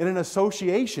in an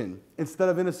association instead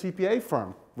of in a CPA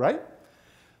firm, right?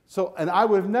 So, and I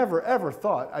would have never, ever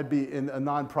thought I'd be in a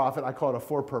nonprofit, I call it a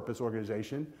for-purpose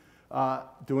organization,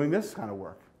 doing this kind of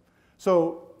work.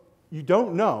 So you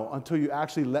don't know until you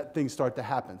actually let things start to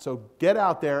happen. So get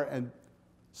out there and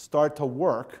start to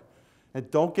work, and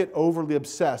don't get overly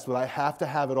obsessed with I have to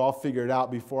have it all figured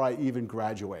out before I even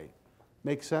graduate.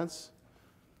 Make sense?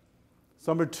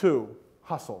 Number 2,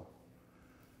 hustle.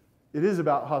 It is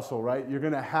about hustle, right? You're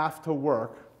going to have to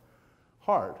work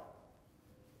hard.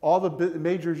 All the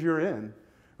majors you're in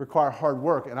require hard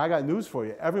work, and I got news for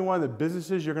you. Every one of the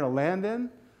businesses you're going to land in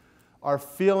are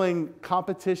feeling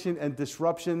competition and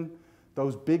disruption,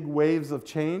 those big waves of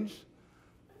change,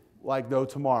 like no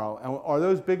tomorrow. And are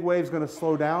those big waves going to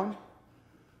slow down?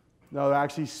 No, they're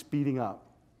actually speeding up.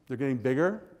 They're getting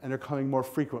bigger, and they're coming more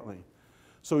frequently.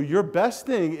 So your best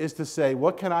thing is to say,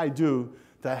 what can I do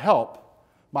to help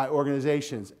my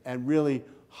organizations and really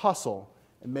hustle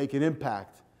and make an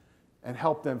impact and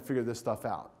help them figure this stuff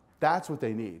out? That's what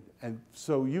they need. And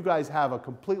so you guys have a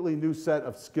completely new set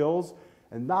of skills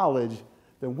and knowledge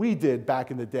than we did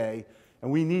back in the day,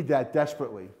 and we need that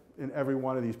desperately in every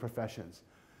one of these professions.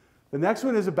 The next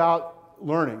one is about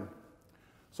learning.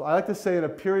 So I like to say in a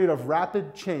period of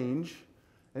rapid change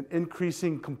and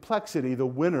increasing complexity, the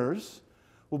winners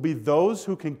will be those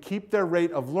who can keep their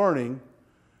rate of learning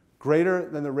greater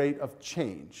than the rate of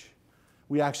change.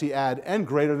 We actually add N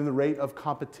greater than the rate of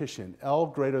competition, L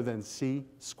greater than C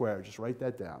squared. Just write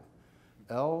that down.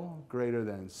 L greater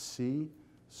than C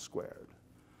squared.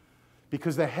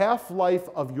 Because the half-life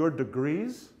of your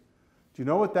degrees, do you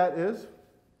know what that is?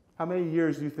 How many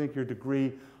years do you think your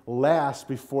degree lasts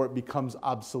before it becomes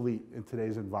obsolete in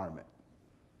today's environment?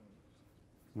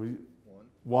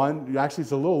 One? Actually,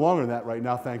 it's a little longer than that right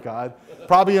now, thank God.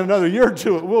 Probably in another year or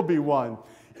 2, it will be 1.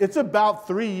 It's about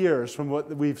 3 years from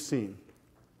what we've seen.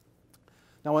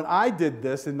 Now, when I did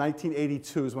this in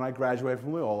 1982 is when I graduated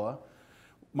from Loyola,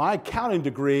 my accounting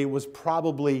degree was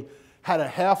probably had a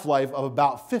half-life of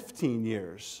about 15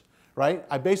 years, right?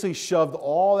 I basically shoved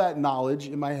all that knowledge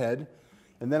in my head,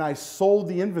 and then I sold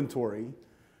the inventory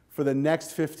for the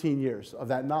next 15 years of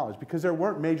that knowledge because there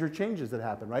weren't major changes that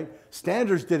happened, right?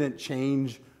 Standards didn't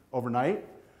change overnight.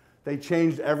 They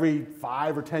changed every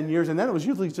 5 or 10 years, and then it was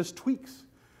usually just tweaks.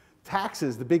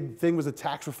 Taxes, the big thing was the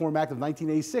Tax Reform Act of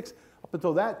 1986. Up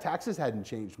until that, taxes hadn't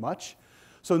changed much.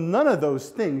 So none of those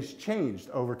things changed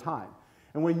over time.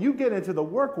 And when you get into the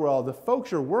work world, the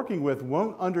folks you're working with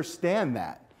won't understand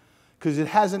that because it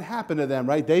hasn't happened to them,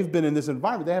 right? They've been in this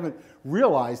environment. They haven't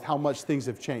realized how much things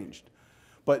have changed.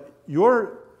 But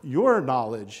your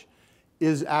knowledge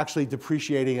is actually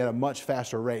depreciating at a much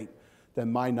faster rate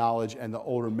than my knowledge and the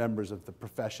older members of the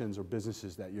professions or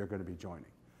businesses that you're going to be joining.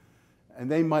 And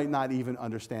they might not even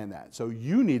understand that. So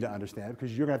you need to understand it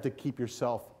because you're going to have to keep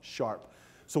yourself sharp.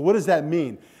 So what does that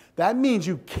mean? That means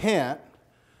you can't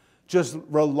just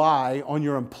rely on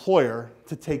your employer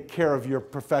to take care of your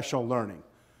professional learning.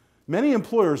 Many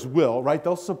employers will, right?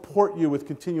 They'll support you with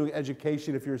continuing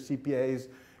education if you're CPAs,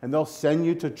 and they'll send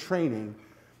you to training,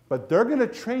 but they're going to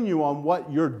train you on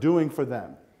what you're doing for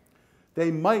them.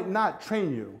 They might not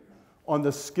train you on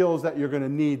the skills that you're going to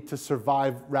need to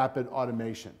survive rapid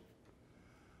automation.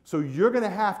 So you're going to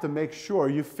have to make sure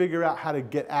you figure out how to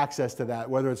get access to that,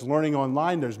 whether it's learning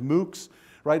online, there's MOOCs,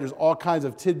 right? There's all kinds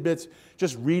of tidbits,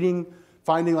 just reading,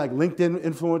 finding like LinkedIn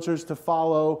influencers to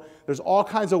follow. There's all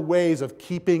kinds of ways of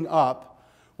keeping up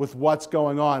with what's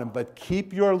going on, but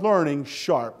keep your learning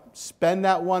sharp. Spend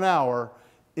that 1 hour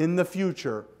in the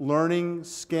future learning,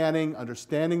 scanning,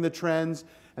 understanding the trends,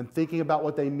 and thinking about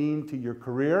what they mean to your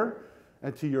career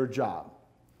and to your job.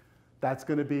 That's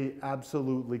going to be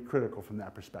absolutely critical from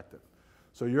that perspective.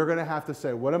 So you're going to have to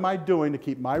say, what am I doing to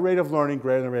keep my rate of learning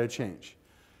greater than the rate of change?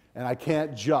 And I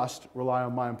can't just rely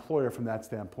on my employer from that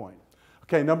standpoint.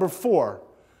 Okay, number 4,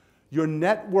 your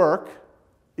network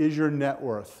is your net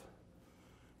worth.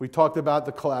 We talked about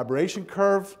the collaboration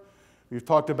curve. We've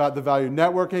talked about the value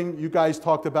networking. You guys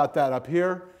talked about that up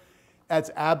here. That's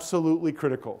absolutely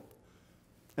critical.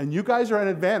 And you guys are at an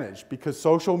advantage because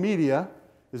social media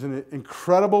is an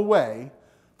incredible way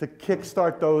to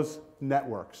kickstart those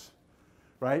networks,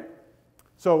 right?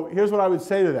 So here's what I would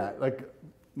say to that. Like,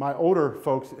 my older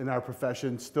folks in our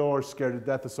profession still are scared to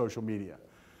death of social media.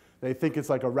 They think it's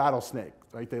like a rattlesnake,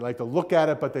 right? They like to look at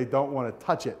it, but they don't want to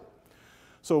touch it.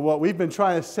 So what we've been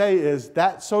trying to say is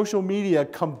that social media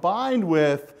combined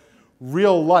with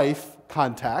real life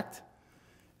contact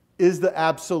is the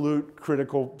absolute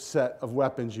critical set of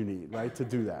weapons you need, right, to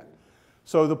do that.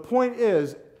 So the point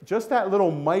is, just that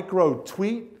little micro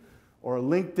tweet or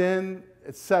LinkedIn,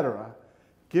 etc.,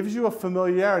 gives you a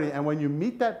familiarity, and when you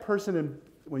meet that person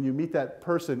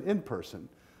in person,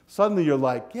 suddenly you're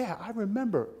like, yeah, I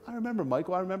remember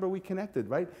Michael, I remember we connected,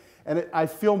 right? And I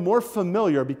feel more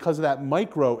familiar because of that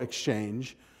micro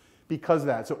exchange, because of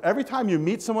that. So every time you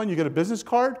meet someone, you get a business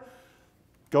card,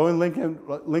 go in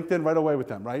LinkedIn right away with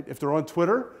them, right? If they're on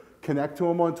Twitter, connect to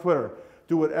them on Twitter.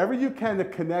 Do whatever you can to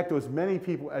connect to as many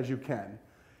people as you can,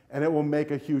 and it will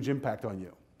make a huge impact on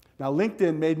you. Now,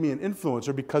 LinkedIn made me an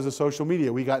influencer because of social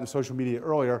media. We got into social media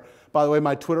earlier. By the way,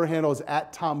 my Twitter handle is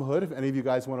 @TomHood, if any of you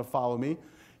guys want to follow me.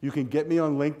 You can get me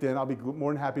on LinkedIn. I'll be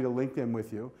more than happy to link in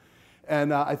with you.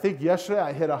 And I think yesterday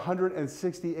I hit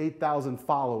 168,000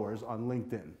 followers on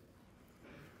LinkedIn.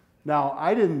 Now,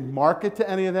 I didn't market to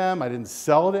any of them. I didn't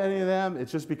sell to any of them.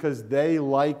 It's just because they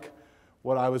like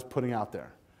what I was putting out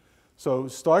there. So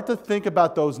start to think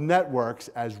about those networks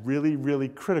as really, really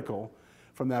critical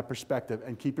from that perspective,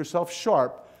 and keep yourself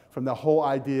sharp from the whole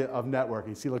idea of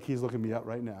networking. See, look, he's looking me up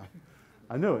right now.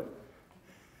 I knew it.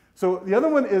 So the other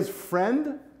one is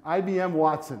friend IBM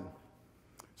Watson.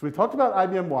 So we talked about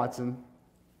IBM Watson,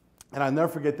 and I'll never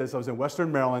forget this. I was in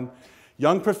Western Maryland,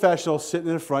 young professional sitting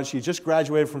in the front. She just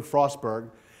graduated from Frostburg,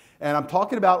 and I'm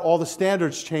talking about all the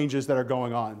standards changes that are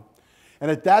going on. And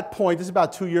at that point, this is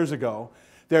about 2 years ago,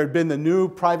 there had been the new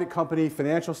private company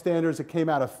financial standards that came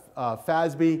out of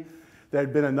FASB. There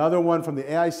had been another one from the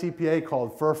AICPA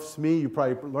called FIRSME. You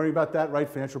probably learned about that, right?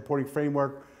 Financial Reporting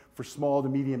Framework for Small to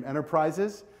Medium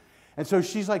Enterprises. And so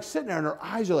she's like sitting there and her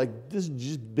eyes are like, this is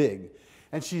just big.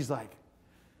 And she's like,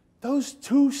 those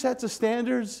 2 sets of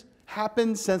standards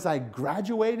happened since I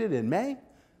graduated in May?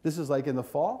 This is like in the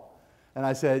fall? And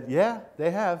I said, yeah,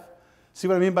 they have. See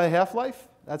what I mean by half-life?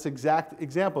 That's exact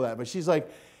example of that. But she's like,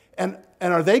 and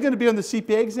are they going to be on the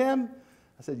CPA exam?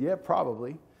 I said, yeah,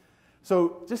 probably.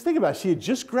 So just think about it. She had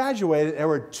just graduated. There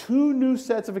were 2 new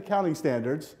sets of accounting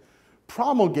standards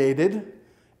promulgated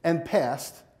and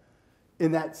passed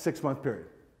in that 6-month period.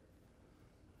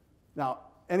 Now,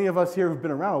 any of us here who've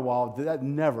been around a while, that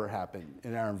never happened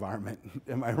in our environment.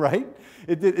 Am I right?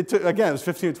 It took, again, it was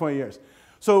 15 or 20 years.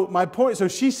 So my point, so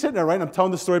she's sitting there, right? And I'm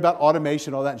telling the story about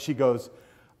automation, all that, and she goes,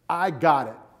 I got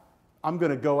it. I'm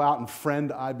going to go out and friend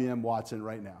IBM Watson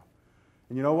right now.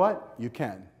 And you know what? You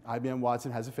can. IBM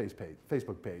Watson has a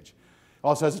Facebook page.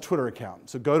 Also has a Twitter account.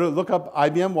 So look up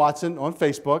IBM Watson on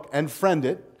Facebook and friend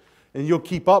it, and you'll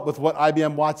keep up with what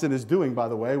IBM Watson is doing, by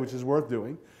the way, which is worth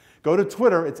doing. Go to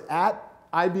Twitter. It's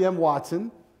 @IBM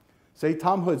Watson. Say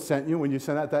Tom Hood sent you when you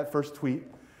send out that first tweet.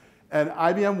 And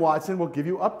IBM Watson will give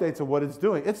you updates of what it's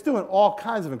doing. It's doing all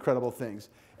kinds of incredible things,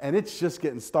 and it's just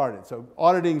getting started. So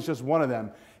auditing is just one of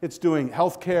them. It's doing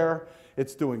healthcare.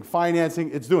 It's doing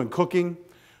financing. It's doing cooking.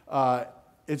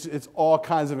 It's all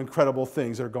kinds of incredible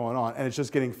things that are going on, and it's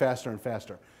just getting faster and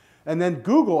faster. And then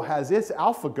Google has its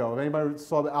AlphaGo. Anybody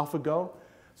saw the AlphaGo?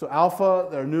 So Alpha,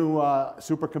 their new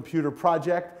supercomputer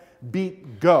project,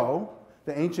 beat Go,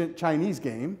 the ancient Chinese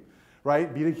game,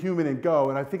 right? Beat a human in Go,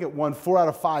 and I think it won 4 out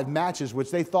of 5 matches,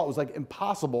 which they thought was like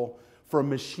impossible for a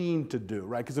machine to do,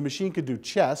 right? Because a machine could do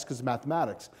chess, because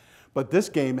mathematics, but this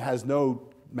game has no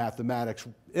mathematics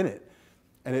in it,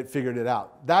 and it figured it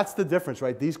out. That's the difference,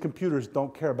 right? These computers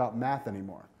don't care about math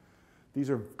anymore. These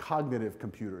are cognitive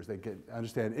computers. They can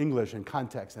understand English and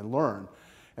context and learn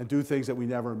and do things that we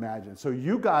never imagined. So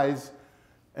you guys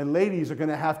and ladies are going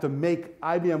to have to make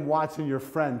IBM Watson your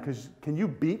friend, because can you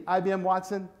beat IBM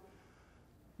Watson?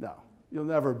 No, you'll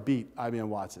never beat IBM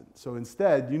Watson. So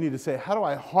instead, you need to say, how do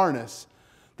I harness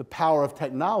the power of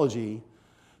technology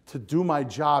to do my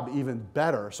job even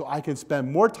better so I can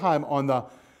spend more time on the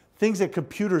things that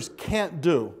computers can't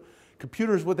do.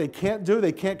 Computers, what they can't do,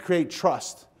 they can't create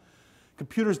trust.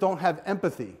 Computers don't have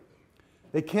empathy.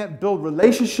 They can't build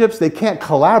relationships. They can't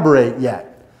collaborate yet.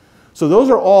 So those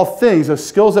are all things, the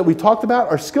skills that we talked about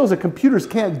are skills that computers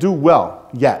can't do well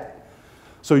yet.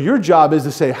 So your job is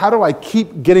to say, how do I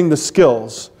keep getting the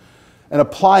skills and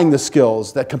applying the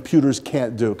skills that computers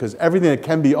can't do? Because everything that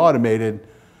can be automated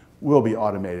will be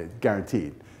automated,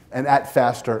 guaranteed, and at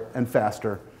faster and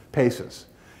faster paces.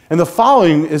 And the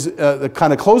following is the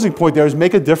kind of closing point there is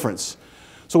make a difference.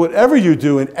 So whatever you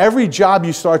do, in every job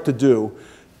you start to do,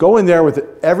 go in there with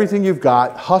everything you've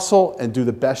got, hustle, and do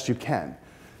the best you can.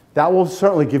 That will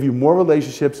certainly give you more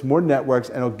relationships, more networks,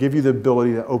 and it'll give you the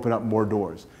ability to open up more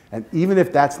doors. And even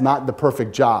if that's not the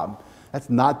perfect job, that's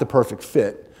not the perfect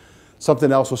fit,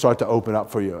 something else will start to open up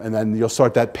for you. And then you'll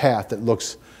start that path that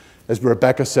looks, as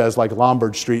Rebecca says, like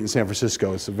Lombard Street in San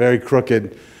Francisco. It's a very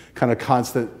crooked, kind of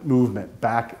constant movement,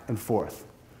 back and forth.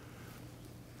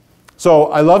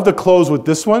 So I love to close with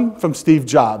this one from Steve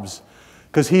Jobs,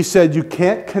 because he said you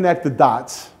can't connect the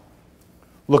dots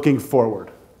looking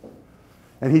forward.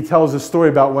 And he tells a story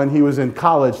about when he was in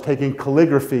college taking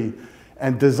calligraphy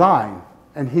and design.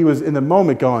 And he was in the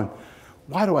moment going,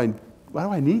 why do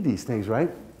I need these things, right?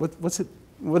 What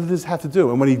does this have to do?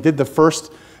 And when he did the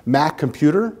first Mac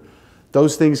computer,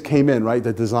 those things came in, right?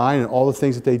 The design and all the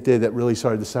things that they did that really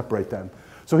started to separate them.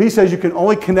 So he says you can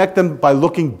only connect them by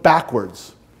looking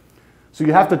backwards. So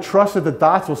you have to trust that the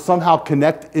dots will somehow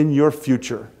connect in your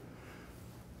future.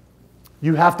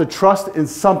 You have to trust in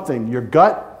something, your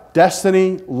gut,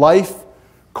 destiny, life,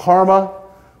 karma,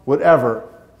 whatever.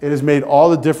 It has made all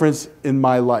the difference in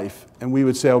my life. And we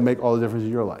would say it will make all the difference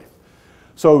in your life.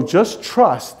 So just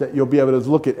trust that you'll be able to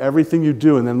look at everything you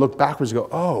do and then look backwards and go,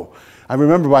 oh, I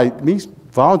remember by me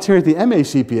volunteering at the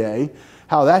MACPA,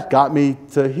 how that got me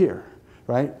to here,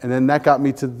 right? And then that got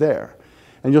me to there.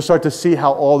 And you'll start to see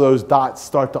how all those dots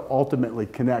start to ultimately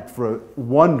connect for a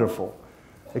wonderful,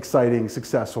 exciting,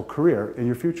 successful career in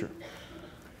your future.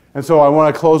 And so I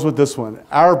want to close with this one.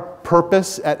 Our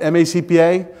purpose at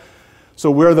MACPA, so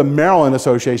we're the Maryland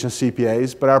Association of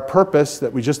CPAs, but our purpose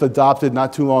that we just adopted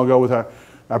not too long ago with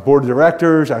our board of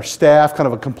directors, our staff, kind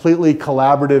of a completely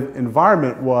collaborative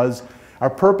environment was, our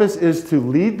purpose is to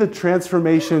lead the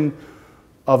transformation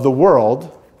of the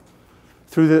world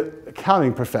through the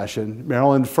accounting profession,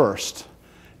 Maryland first,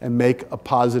 and make a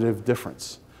positive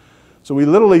difference. So we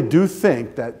literally do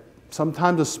think that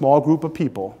sometimes a small group of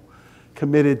people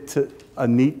committed to a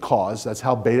neat cause. That's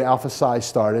how Beta-Alpha-Psi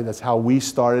started. That's how we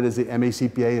started as the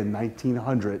MACPA in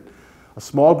 1900. A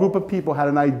small group of people had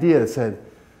an idea that said,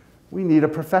 we need a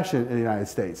profession in the United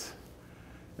States.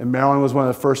 And Maryland was one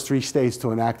of the first 3 states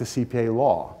to enact the CPA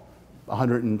law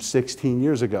 116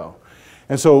 years ago.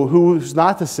 And so who's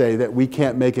not to say that we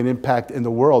can't make an impact in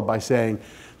the world by saying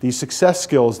these success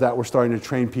skills that we're starting to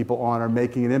train people on are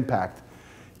making an impact.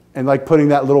 And like putting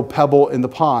that little pebble in the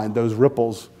pond, those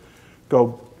ripples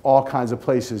go all kinds of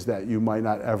places that you might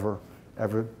not ever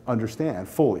understand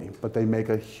fully, but they make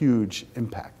a huge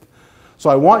impact. So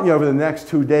I want you over the next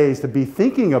 2 days to be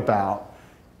thinking about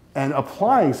and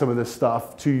applying some of this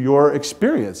stuff to your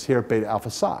experience here at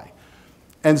Beta-Alpha-Psi.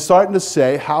 And starting to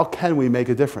say, how can we make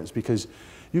a difference? Because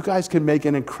you guys can make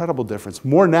an incredible difference,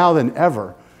 more now than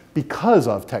ever, because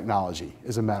of technology,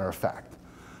 as a matter of fact.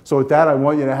 So with that, I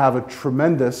want you to have a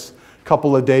tremendous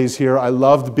couple of days here. I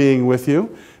loved being with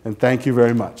you, and thank you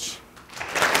very much.